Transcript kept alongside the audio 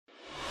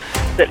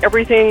that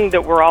everything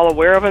that we're all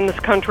aware of in this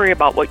country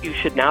about what you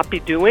should not be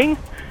doing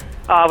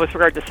with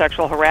regard to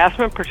sexual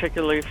harassment,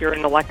 particularly if you're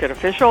an elected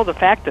official, the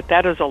fact that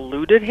that has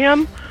eluded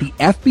him. The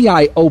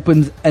FBI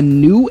opens a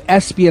new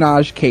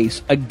espionage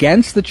case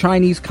against the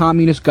Chinese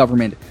Communist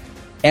government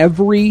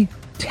every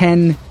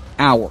 10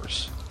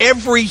 hours.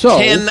 Every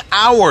 10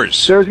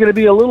 hours. There's going to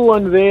be a little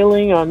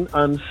unveiling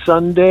on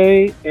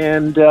Sunday,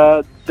 and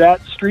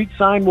that street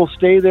sign will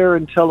stay there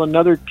until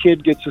another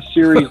kid gets a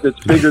series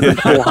that's bigger than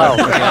Full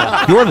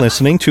House. You're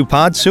listening to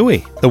Pod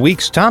Sui, the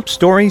week's top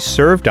stories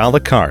served a la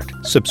carte.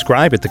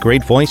 Subscribe at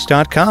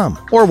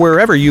thegreatvoice.com or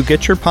wherever you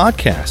get your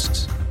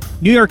podcasts.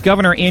 New York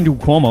Governor Andrew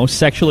Cuomo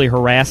sexually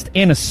harassed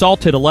and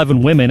assaulted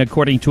 11 women,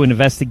 according to an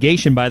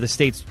investigation by the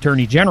state's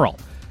attorney general.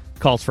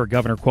 Calls for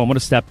Governor Cuomo to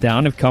step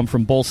down have come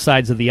from both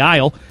sides of the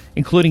aisle,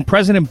 including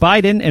President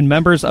Biden and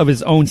members of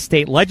his own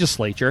state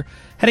legislature,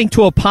 heading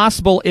to a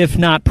possible, if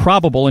not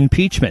probable,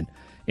 impeachment.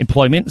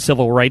 Employment and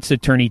Civil Rights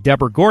Attorney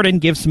Deborah Gordon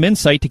gives some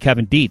insight to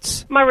Kevin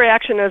Dietz. My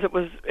reaction is it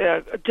was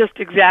just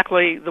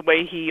exactly the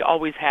way he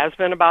always has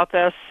been about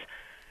this.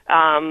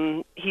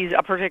 He's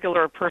a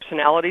particular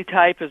personality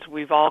type, as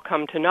we've all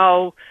come to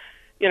know.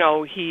 You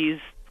know, he's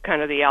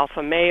kind of the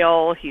alpha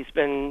male. He's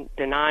been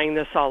denying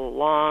this all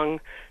along.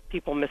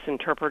 People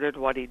misinterpreted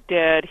what he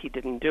did. He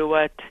didn't do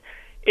it.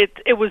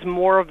 It was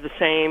more of the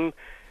same,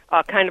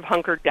 kind of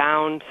hunkered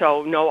down.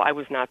 So, no, I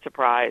was not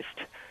surprised.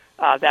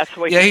 That's the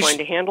way he's going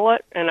to handle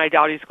it, and I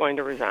doubt he's going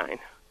to resign.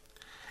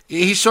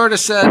 He sort of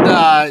said,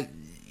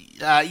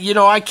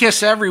 I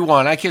kiss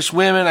everyone. I kiss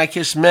women. I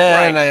kiss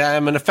men. Right.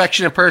 I'm an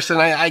affectionate person.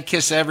 I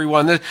kiss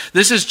everyone.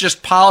 This is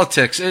just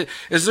politics.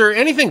 Is there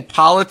anything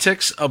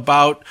politics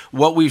about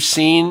what we've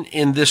seen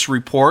in this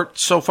report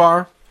so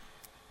far?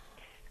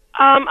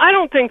 I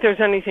don't think there's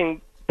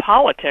anything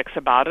politics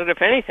about it.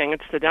 If anything,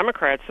 it's the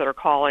Democrats that are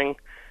calling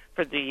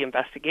for the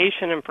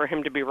investigation and for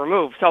him to be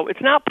removed. So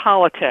it's not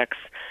politics.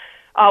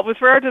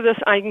 With regard to this,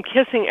 I'm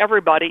kissing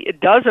everybody. It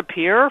does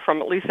appear, from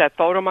at least that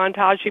photo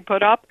montage he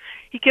put up,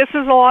 he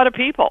kisses a lot of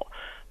people.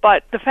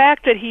 But the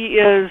fact that he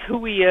is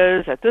who he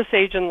is at this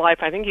age in life,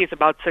 I think he's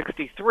about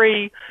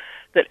 63,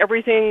 that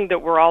everything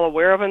that we're all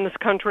aware of in this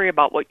country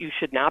about what you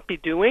should not be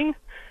doing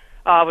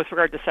with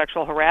regard to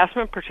sexual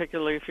harassment,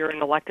 particularly if you're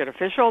an elected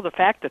official, the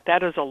fact that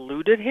that has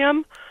eluded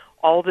him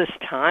all this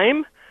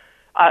time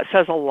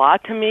says a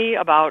lot to me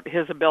about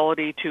his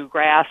ability to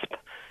grasp,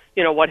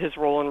 what his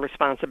role and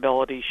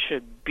responsibility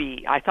should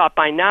be. I thought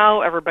by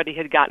now everybody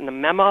had gotten the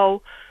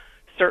memo.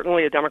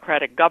 Certainly a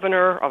Democratic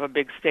governor of a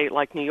big state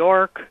like New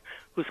York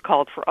who's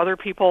called for other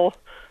people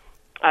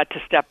to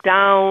step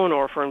down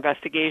or for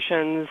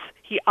investigations.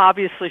 He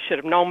obviously should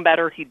have known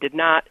better. He did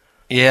not.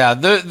 Yeah,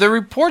 the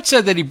report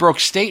said that he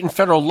broke state and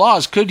federal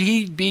laws. Could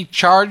he be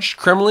charged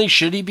criminally?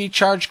 Should he be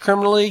charged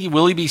criminally?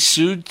 Will he be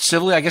sued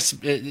civilly? I guess,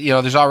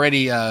 there's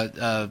already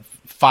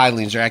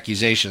filings or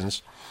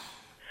accusations.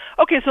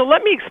 Okay, so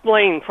let me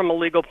explain from a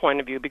legal point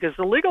of view, because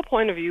the legal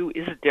point of view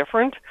is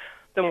different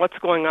than what's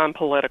going on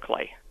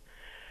politically.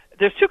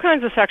 There's two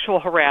kinds of sexual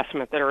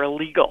harassment that are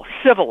illegal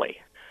civilly.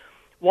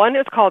 One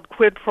is called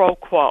quid pro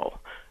quo.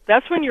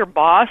 That's when your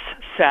boss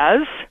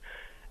says,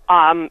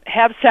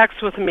 have sex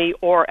with me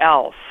or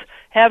else.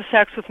 Have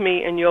sex with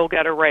me and you'll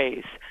get a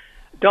raise.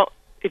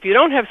 If you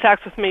don't have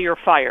sex with me, you're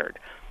fired.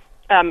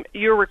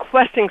 You're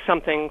requesting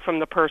something from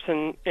the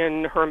person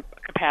in her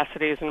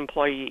capacity as an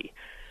employee.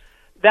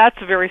 That's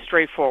very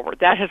straightforward.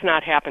 That has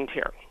not happened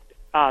here.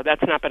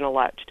 That's not been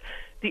alleged.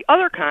 The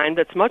other kind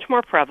that's much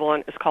more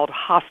prevalent is called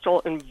hostile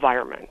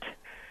environment.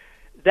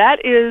 That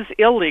is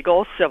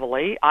illegal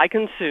civilly. I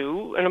can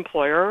sue an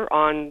employer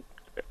on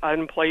an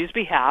employee's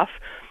behalf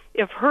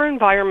if her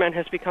environment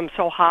has become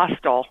so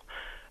hostile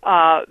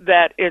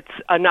that it's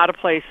not a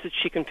place that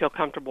she can feel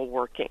comfortable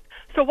working.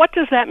 So what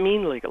does that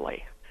mean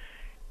legally?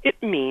 It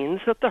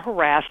means that the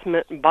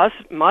harassment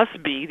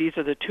must be, these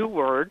are the two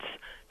words,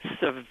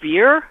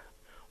 severe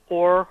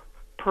or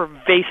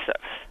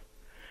pervasive.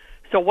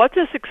 So what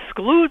this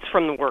excludes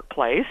from the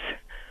workplace,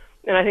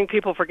 and I think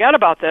people forget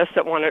about this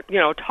that want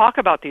to, talk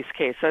about these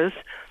cases,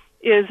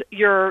 is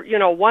your,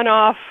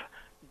 one-off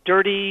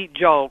dirty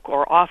joke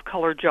or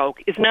off-color joke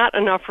is not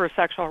enough for a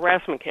sexual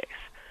harassment case.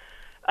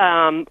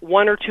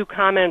 One or two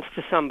comments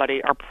to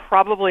somebody are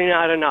probably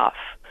not enough.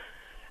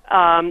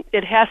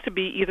 It has to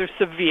be either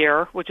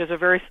severe, which is a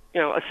very,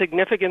 a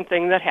significant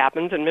thing that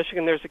happens. In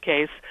Michigan, there's a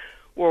case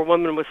where a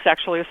woman was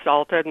sexually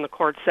assaulted, and the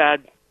court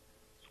said,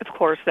 of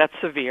course, that's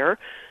severe.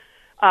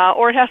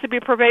 Or it has to be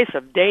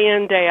pervasive, day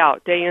in, day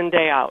out, day in,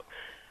 day out.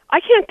 I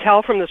can't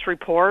tell from this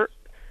report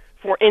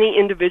for any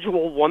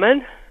individual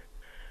woman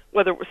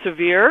whether it was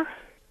severe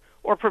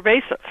or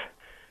pervasive.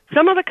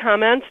 Some of the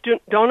comments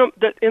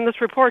that in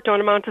this report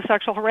don't amount to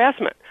sexual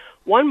harassment.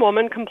 One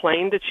woman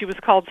complained that she was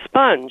called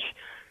sponge,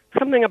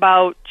 something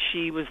about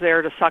she was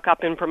there to suck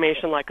up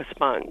information like a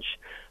sponge.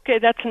 Okay,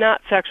 that's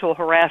not sexual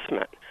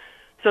harassment.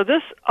 So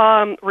this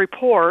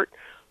report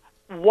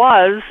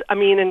was,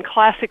 in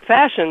classic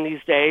fashion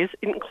these days,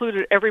 it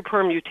included every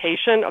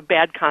permutation of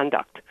bad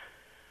conduct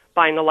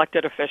by an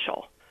elected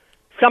official.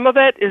 Some of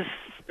it is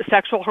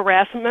sexual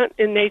harassment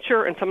in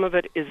nature and some of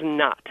it is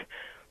not.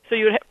 So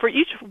for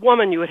each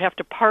woman, you would have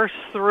to parse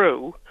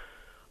through,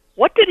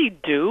 what did he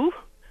do,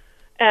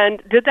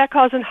 and did that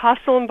cause a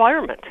hostile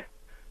environment?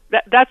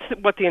 That's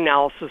what the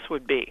analysis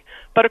would be.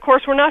 But, of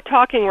course, we're not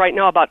talking right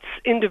now about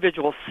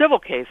individual civil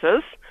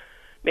cases.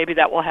 Maybe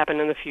that will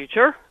happen in the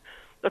future.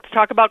 Let's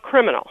talk about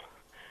criminal.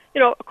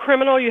 A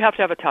criminal, you have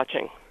to have a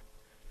touching.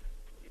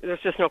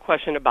 There's just no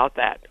question about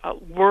that.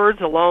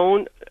 Words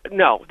alone,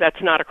 no,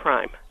 that's not a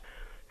crime.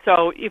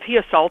 So if he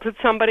assaulted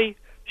somebody,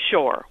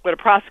 sure. Would a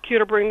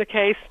prosecutor bring the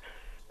case?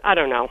 I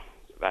don't know.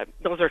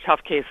 Those are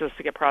tough cases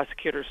to get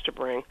prosecutors to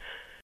bring.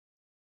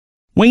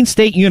 Wayne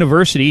State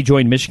University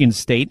joined Michigan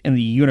State and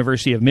the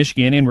University of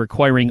Michigan in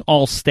requiring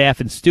all staff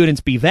and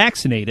students be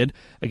vaccinated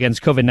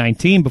against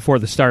COVID-19 before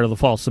the start of the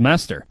fall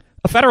semester.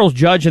 A federal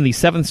judge in the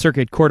Seventh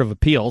Circuit Court of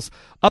Appeals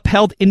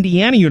upheld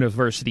Indiana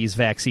University's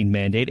vaccine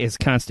mandate as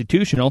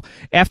constitutional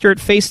after it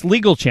faced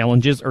legal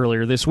challenges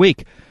earlier this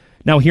week.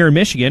 Now, here in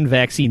Michigan,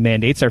 vaccine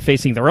mandates are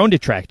facing their own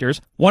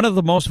detractors. One of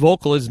the most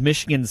vocal is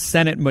Michigan's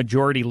Senate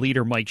Majority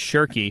Leader Mike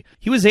Shirkey.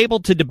 He was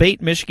able to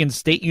debate Michigan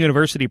State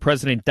University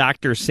President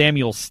Dr.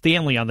 Samuel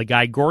Stanley on The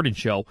Guy Gordon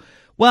Show.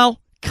 Well,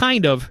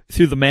 kind of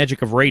through the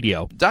magic of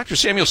radio. Dr.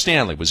 Samuel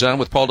Stanley was on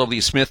with Paul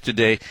W. Smith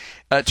today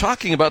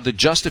talking about the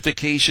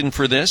justification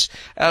for this.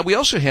 We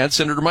also had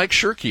Senator Mike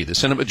Shirkey, the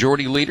Senate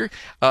Majority Leader,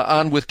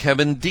 on with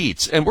Kevin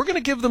Dietz. And we're going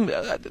to give them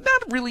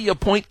not really a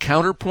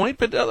point-counterpoint,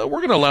 but we're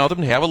going to allow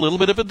them to have a little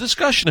bit of a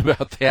discussion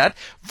about that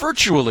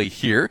virtually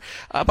here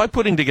by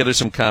putting together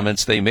some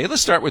comments they made.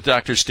 Let's start with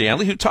Dr.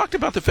 Stanley, who talked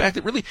about the fact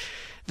that really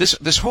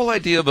this whole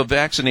idea of a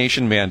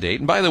vaccination mandate,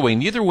 and by the way,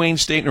 neither Wayne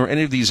State nor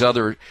any of these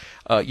other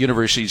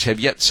universities have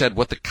yet said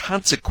what the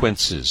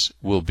consequences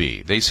will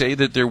be. They say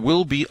that there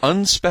will be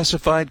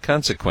unspecified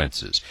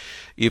consequences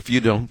if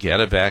you don't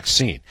get a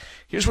vaccine.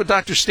 Here's what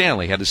Dr.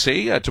 Stanley had to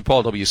say to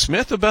Paul W.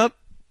 Smith about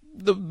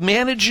the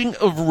managing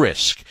of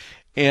risk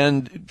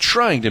and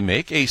trying to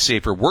make a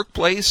safer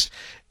workplace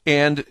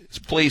and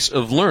place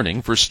of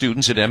learning for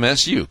students at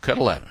MSU. Cut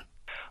 11.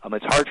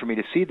 It's hard for me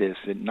to see this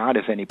not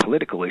as any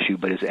political issue,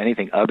 but as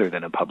anything other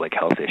than a public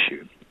health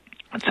issue.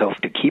 And so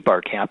to keep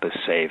our campus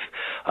safe,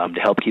 to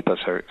help keep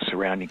our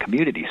surrounding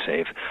community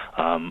safe,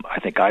 I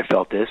think I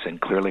felt this, and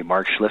clearly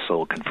Mark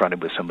Schlissel,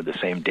 confronted with some of the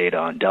same data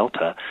on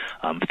Delta,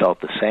 felt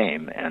the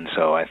same. And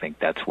so I think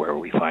that's where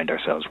we find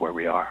ourselves where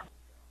we are.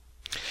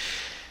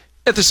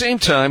 At the same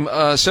time,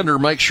 Senator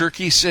Mike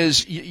Shirkey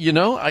says,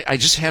 I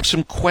just have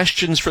some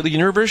questions for the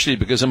university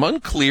because I'm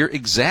unclear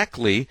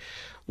exactly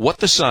what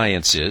the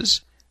science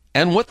is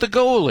and what the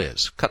goal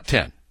is. Cut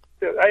 10.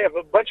 I have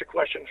a bunch of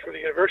questions for the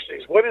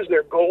universities. What is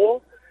their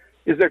goal?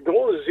 Is their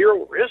goal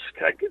zero risk,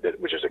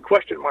 which is a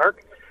question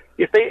mark?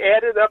 If they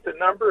added up the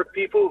number of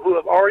people who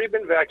have already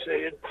been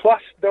vaccinated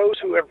plus those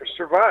who have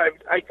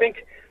survived, I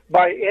think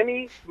by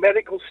any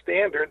medical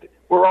standard,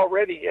 we're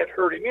already at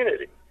herd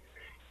immunity.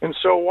 And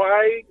so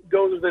why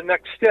go to the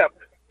next step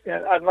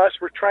unless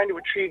we're trying to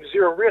achieve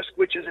zero risk,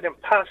 which is an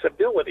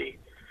impossibility?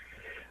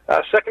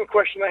 Second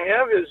question I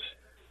have is,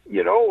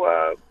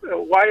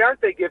 why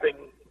aren't they giving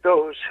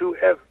those who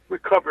have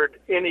recovered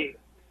any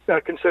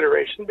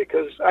consideration?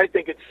 Because I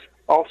think it's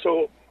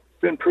also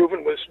been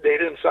proven with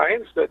data and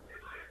science that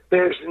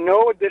there's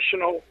no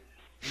additional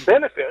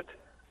benefit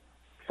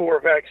for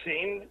a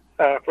vaccine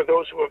for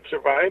those who have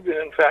survived. And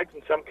in fact,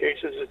 in some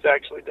cases, it's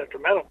actually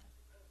detrimental.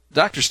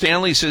 Dr.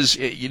 Stanley says,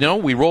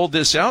 we rolled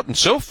this out, and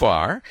so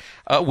far,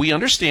 we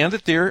understand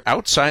that they're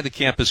outside the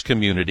campus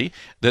community,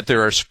 that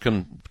there are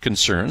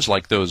concerns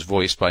like those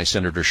voiced by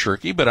Senator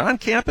Shirkey, but on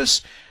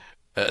campus,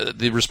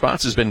 the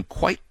response has been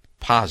quite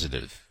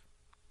positive.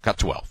 Cut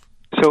 12.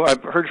 So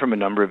I've heard from a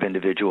number of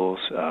individuals,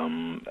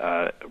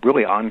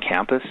 really on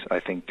campus. I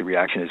think the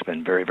reaction has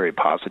been very, very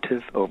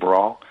positive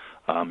overall.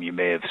 You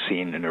may have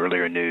seen in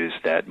earlier news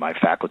that my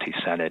faculty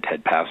senate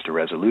had passed a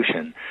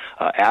resolution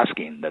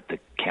asking that the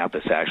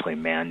campus actually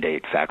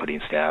mandate faculty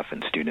and staff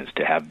and students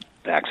to have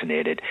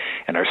vaccinated,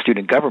 and our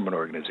student government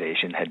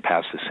organization had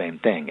passed the same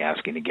thing,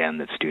 asking again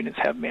that students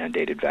have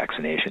mandated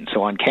vaccination.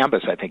 So on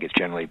campus, I think it's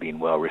generally being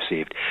well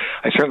received.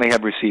 I certainly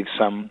have received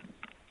some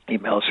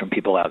emails from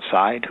people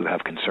outside who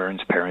have concerns,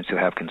 parents who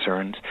have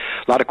concerns,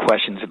 a lot of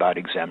questions about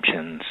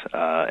exemptions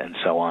and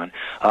so on,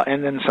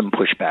 and then some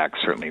pushback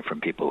certainly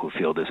from people who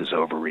feel this is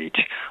overreach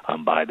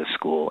by the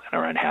school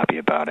and are unhappy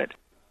about it.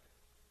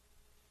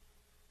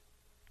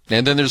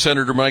 And then there's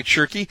Senator Mike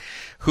Shirkey,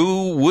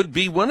 who would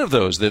be one of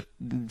those that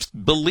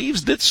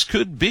believes this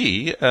could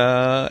be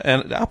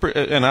an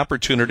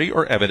opportunity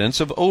or evidence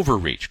of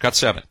overreach. Cut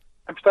 7.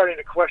 I'm starting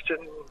to question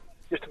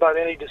just about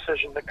any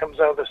decision that comes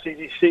out of the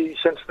CDC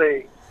since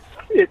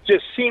it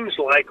just seems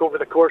like over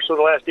the course of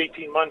the last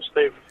 18 months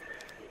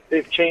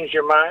they've changed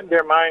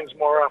their minds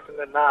more often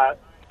than not.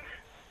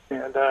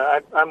 And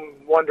I'm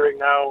wondering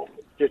now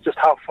just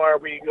how far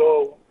we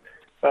go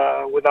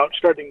without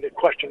starting to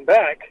question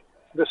back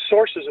the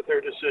sources of their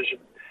decision.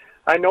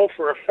 I know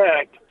for a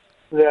fact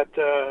that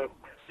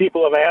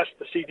people have asked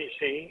the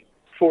CDC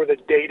for the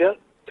data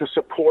to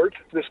support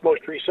this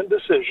most recent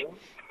decision.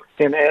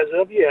 And as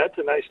of yet,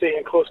 and I stay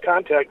in close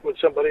contact with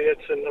somebody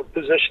that's in a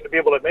position to be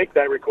able to make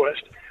that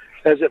request,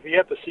 as of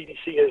yet, the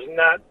CDC has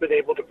not been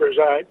able to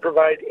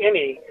provide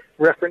any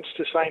reference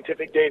to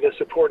scientific data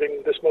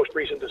supporting this most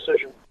recent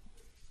decision.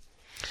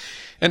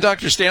 And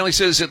Dr. Stanley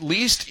says at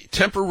least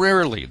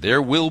temporarily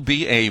there will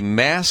be a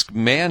mask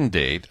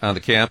mandate on the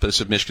campus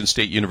of Michigan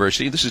State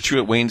University. This is true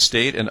at Wayne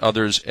State and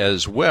others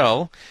as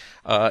well.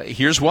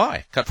 Here's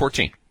why. Cut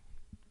 14.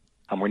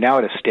 We're now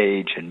at a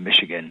stage in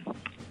Michigan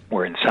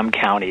where in some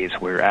counties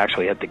we're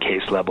actually at the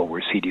case level where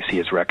CDC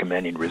is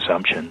recommending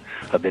resumption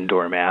of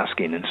indoor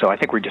masking. And so I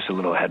think we're just a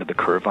little ahead of the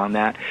curve on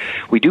that.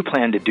 We do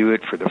plan to do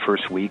it for the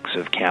first weeks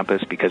of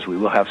campus because we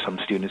will have some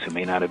students who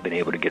may not have been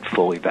able to get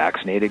fully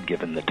vaccinated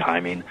given the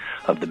timing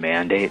of the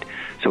mandate.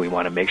 So we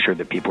want to make sure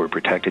that people are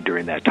protected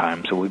during that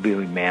time. So we'll be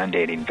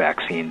mandating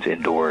vaccines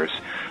indoors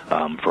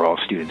for all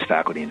students,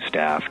 faculty, and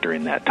staff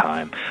during that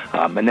time.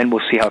 And then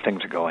we'll see how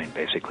things are going,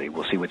 basically.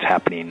 We'll see what's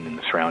happening in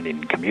the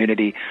surrounding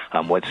community,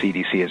 what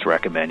CDC is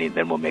recommending,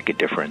 then we'll make a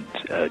different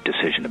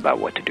decision about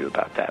what to do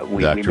about that.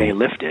 We may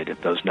lift it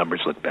if those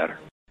numbers look better.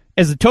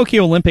 As the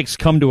Tokyo Olympics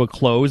come to a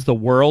close, the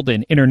World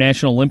and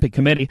International Olympic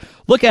Committee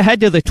look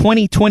ahead to the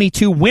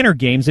 2022 Winter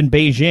Games in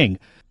Beijing.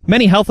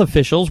 Many health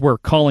officials were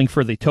calling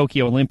for the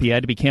Tokyo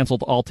Olympiad to be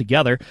canceled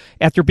altogether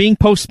after being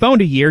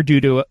postponed a year due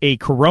to a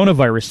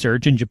coronavirus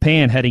surge in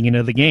Japan heading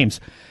into the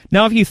Games.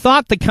 Now, if you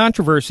thought the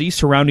controversy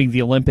surrounding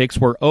the Olympics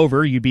were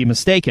over, you'd be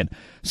mistaken.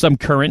 Some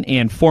current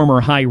and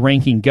former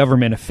high-ranking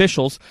government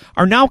officials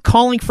are now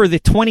calling for the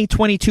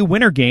 2022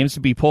 Winter Games to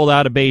be pulled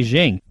out of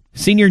Beijing.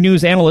 Senior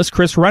news analyst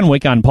Chris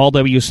Renwick on Paul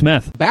W.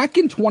 Smith. Back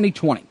in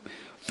 2020,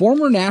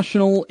 former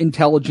National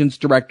Intelligence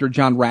Director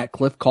John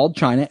Ratcliffe called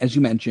China, as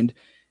you mentioned,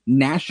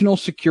 national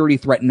security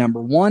threat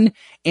number one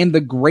and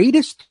the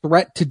greatest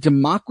threat to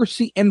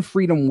democracy and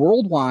freedom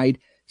worldwide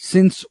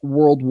since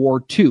World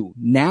War II.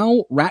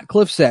 Now,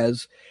 Ratcliffe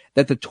says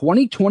that the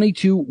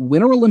 2022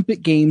 Winter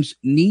Olympic Games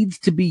needs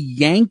to be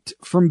yanked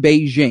from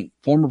Beijing.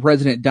 Former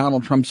President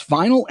Donald Trump's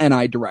final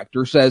NI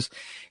director says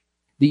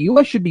the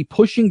U.S. should be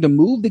pushing to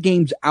move the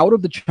games out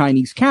of the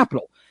Chinese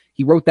capital.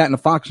 He wrote that in a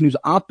Fox News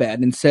op-ed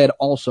and said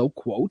also,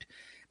 quote,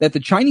 that the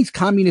Chinese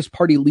Communist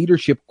Party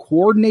leadership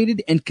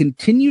coordinated and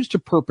continues to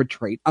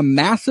perpetrate a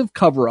massive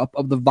cover-up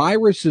of the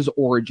virus's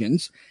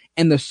origins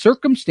and the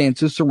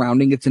circumstances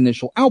surrounding its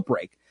initial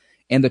outbreak.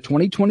 And the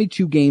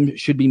 2022 games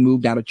should be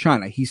moved out of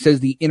China. He says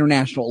the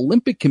International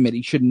Olympic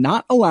Committee should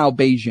not allow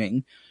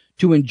Beijing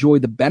to enjoy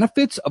the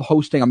benefits of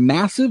hosting a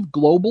massive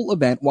global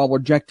event while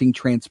rejecting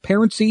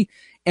transparency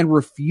and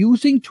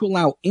refusing to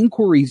allow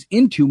inquiries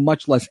into,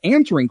 much less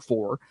answering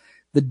for,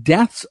 the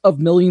deaths of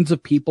millions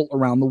of people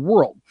around the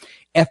world.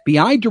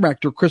 FBI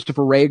Director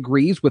Christopher Wray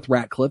agrees with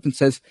Ratcliffe and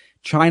says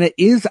China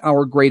is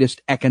our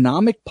greatest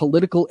economic,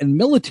 political, and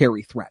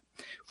military threat.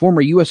 Former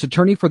U.S.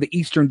 Attorney for the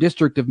Eastern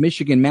District of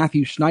Michigan,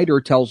 Matthew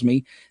Schneider, tells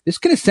me this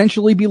can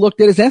essentially be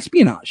looked at as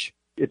espionage.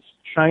 It's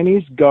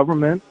Chinese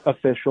government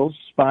officials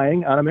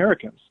spying on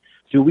Americans.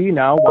 Do we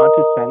now want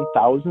to send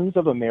thousands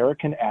of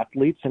American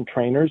athletes and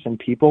trainers and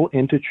people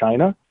into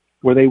China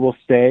where they will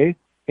stay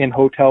in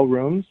hotel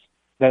rooms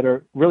that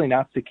are really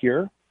not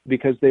secure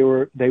because they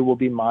will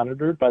be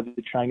monitored by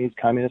the Chinese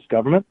Communist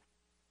government?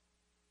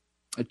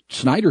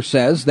 Snyder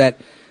says that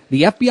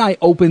the FBI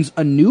opens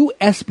a new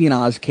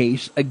espionage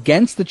case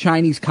against the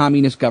Chinese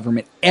Communist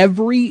government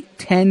every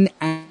 10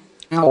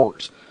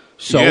 hours.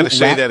 So you got to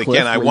say that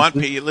again. I want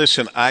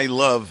listen. I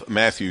love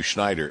Matthew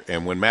Schneider,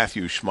 and when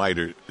Matthew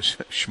Schneider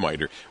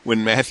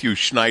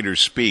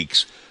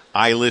speaks,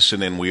 I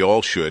listen, and we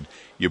all should.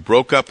 You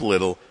broke up a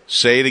little.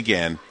 Say it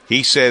again.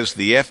 He says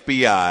the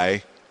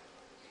FBI.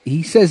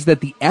 He says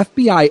that the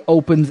FBI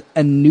opens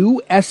a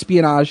new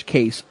espionage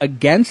case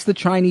against the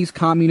Chinese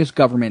Communist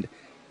government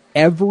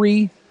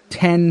every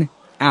 10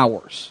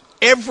 hours.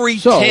 Every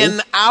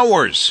 10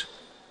 hours.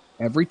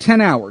 Every 10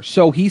 hours.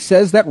 So he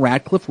says that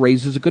Ratcliffe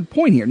raises a good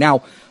point here.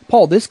 Now,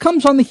 Paul, this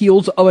comes on the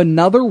heels of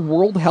another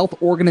World Health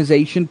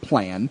Organization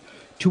plan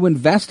to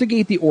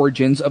investigate the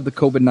origins of the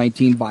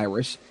COVID-19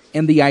 virus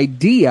and the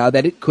idea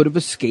that it could have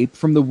escaped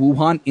from the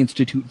Wuhan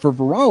Institute for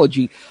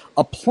Virology,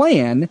 a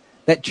plan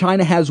that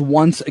China has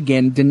once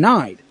again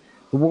denied.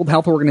 The World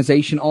Health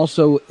Organization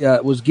also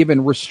was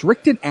given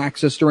restricted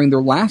access during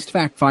their last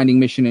fact-finding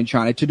mission in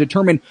China to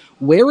determine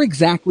where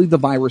exactly the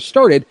virus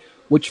started,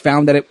 which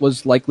found that it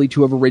was likely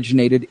to have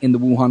originated in the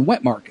Wuhan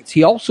wet markets.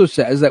 He also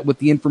says that with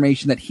the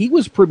information that he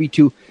was privy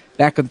to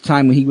back at the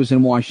time when he was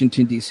in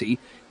Washington, D.C.,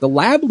 the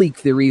lab leak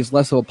theory is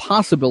less of a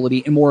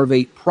possibility and more of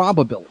a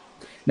probability.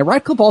 Now,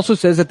 Ratcliffe also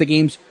says that the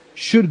games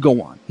should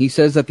go on. He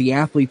says that the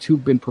athletes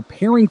who've been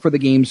preparing for the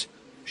games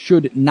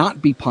should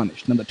not be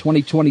punished. Now, the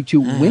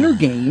 2022 Winter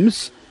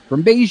Games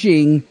from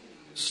Beijing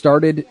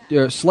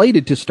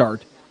slated to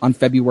start on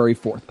February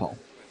 4th, Paul.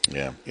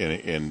 Yeah,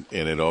 and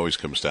it always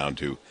comes down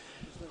to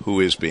who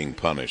is being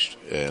punished,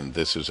 and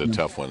this is a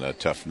tough one, a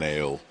tough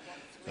nail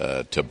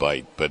to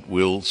bite. But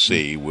we'll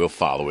see, we'll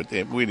follow it.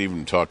 And we'd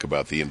even talk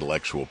about the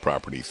intellectual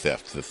property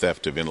theft, the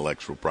theft of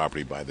intellectual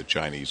property by the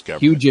Chinese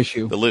government. Huge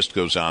issue. The list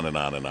goes on and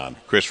on and on.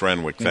 Chris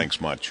Renwick,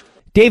 thanks much.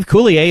 Dave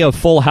Coulier of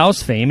Full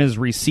House fame is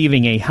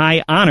receiving a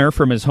high honor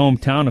from his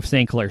hometown of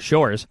St. Clair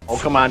Shores. Oh,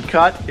 come on,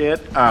 cut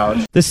it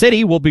out. The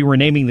city will be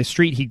renaming the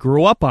street he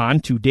grew up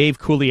on to Dave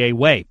Coulier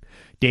Way.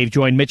 Dave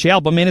joined Mitch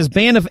Albom and his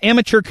band of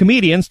amateur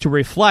comedians to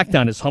reflect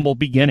on his humble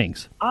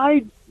beginnings.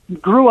 I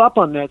grew up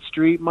on that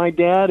street. My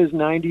dad is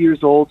 90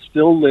 years old,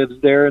 still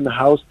lives there in the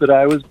house that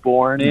I was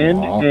born in.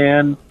 Aww.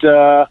 And,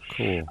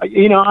 cool.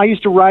 I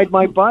used to ride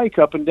my bike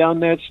up and down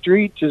that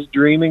street just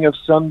dreaming of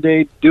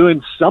someday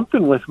doing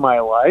something with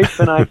my life.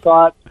 And I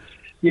thought,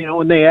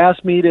 when they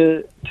asked me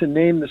to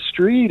name the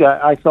street,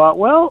 I thought,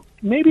 well,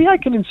 maybe I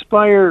can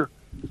inspire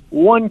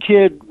one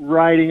kid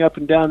riding up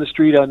and down the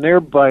street on their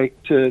bike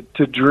to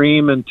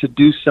dream and to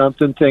do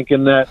something,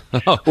 thinking that.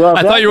 Well,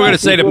 I thought you were going to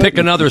say to pick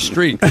another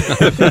street.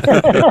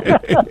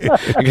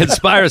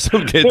 Inspire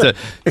some kid to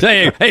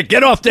say, "Hey,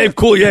 get off Dave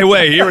Coulier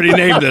Way. He already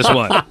named this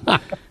one.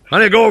 I'm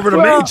going to go over to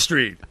Main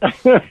Street."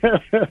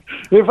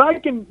 If I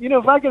can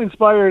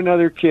inspire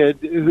another kid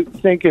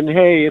thinking,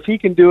 hey, if he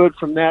can do it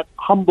from that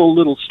humble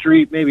little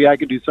street, maybe I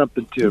could do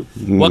something too.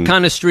 What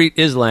kind of street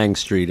is Lang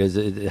Street? Is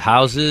it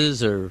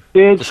houses or?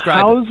 It's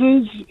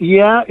houses.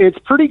 Yeah, it's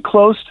pretty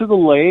close to the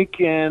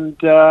lake. And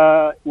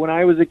when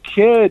I was a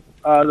kid,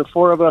 the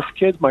four of us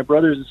kids, my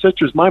brothers and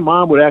sisters, my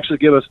mom would actually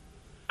give us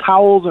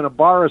towels and a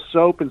bar of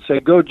soap and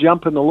say, "Go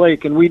jump in the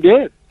lake," and we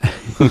did.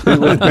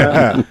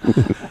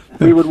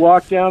 We would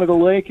walk down to the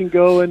lake and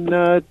go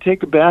and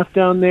take a bath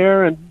down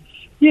there. And,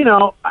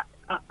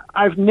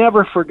 I've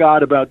never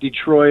forgot about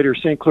Detroit or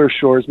St. Clair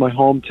Shores, my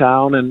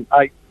hometown. And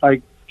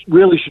I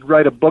really should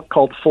write a book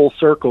called Full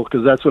Circle,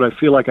 because that's what I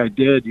feel like I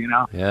did,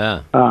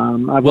 Yeah.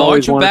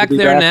 Aren't you back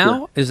there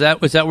now? Is that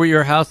where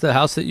your house, the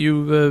house that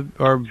you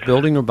are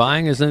building or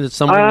buying, isn't it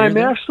somewhere near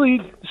there? I'm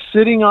actually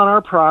sitting on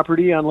our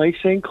property on Lake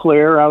St.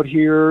 Clair out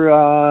here.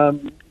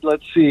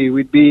 Let's see,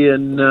 we'd be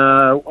in,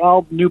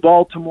 New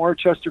Baltimore,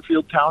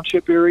 Chesterfield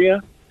Township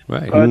area.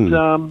 Right. But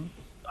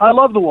I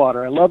love the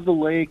water. I love the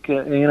lake.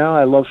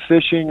 I love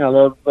fishing. I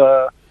love,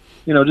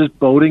 just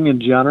boating in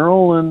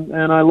general.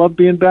 And I love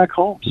being back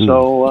home.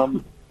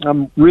 So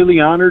I'm really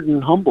honored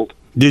and humbled.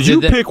 Did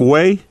you pick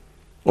Way?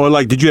 Or,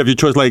 did you have your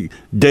choice, like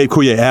Dave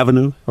Coulier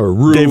Avenue? Or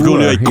Rue? Dave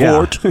Coulier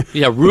Court?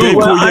 Yeah, Rue. Dave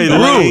Coulier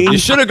Lane. You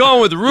should have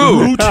gone with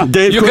Rue.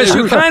 Because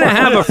you kind of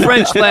have a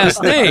French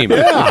last name.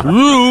 Yeah.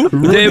 Rue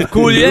Dave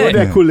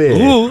Coulier.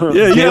 Rue.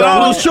 Yeah, you had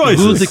all those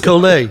choices. Rue de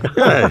Coulier.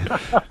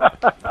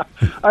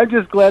 I'm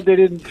just glad they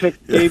didn't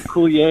pick Dave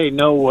Coulier.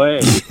 No way.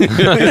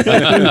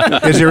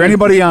 Is there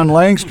anybody on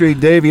Lang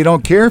Street, Dave, you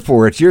don't care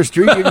for? It's your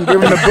street. You can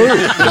give him the boot.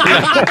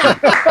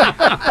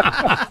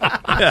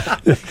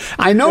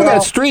 I know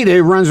that street.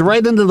 It runs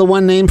right into the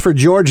one named for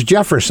George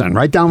Jefferson,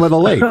 right down by the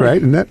lake, right?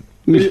 Isn't that?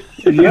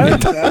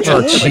 Yes.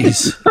 Oh,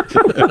 jeez.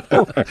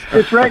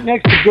 It's right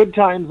next to Good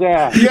Times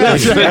Ave.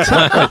 Yes.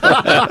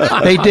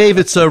 Hey, Dave,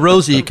 it's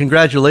Rosie.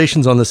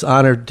 Congratulations on this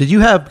honor.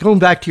 Going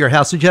back to your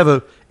house, did you have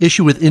an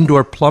issue with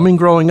indoor plumbing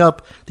growing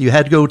up that you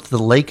had to go to the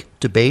lake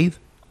to bathe?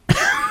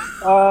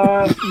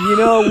 My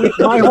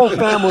whole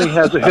family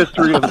has a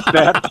history of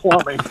bad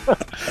plumbing.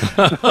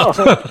 People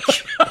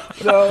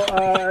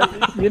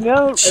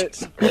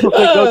say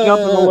go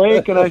jump in the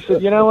lake, and I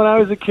said, when I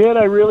was a kid,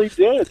 I really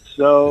did.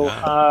 So,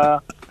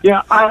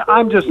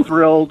 I'm just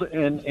thrilled,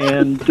 and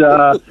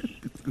I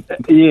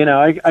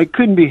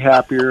couldn't be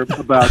happier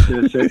about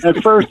this.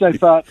 At first, I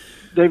thought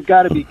they've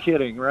got to be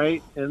kidding,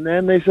 right? And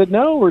then they said,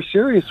 no, we're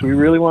serious. We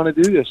really want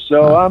to do this.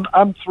 So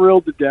I'm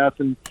thrilled to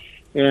death, and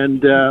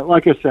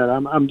like I said,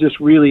 I'm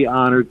just really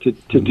honored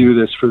to do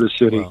this for the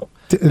city. Wow.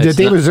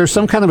 Dave, is there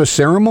some kind of a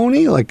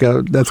ceremony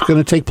that's going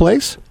to take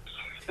place?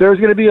 There's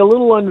going to be a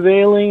little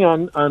unveiling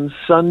on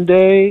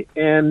Sunday,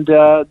 and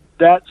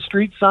that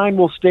street sign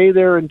will stay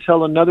there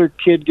until another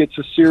kid gets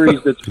a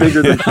series that's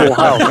bigger than Full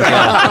House.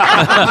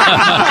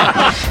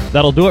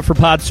 That'll do it for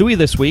Pod Sui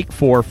this week.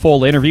 For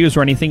full interviews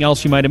or anything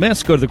else you might have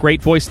missed, go to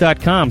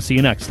thegreatvoice.com. See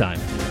you next time.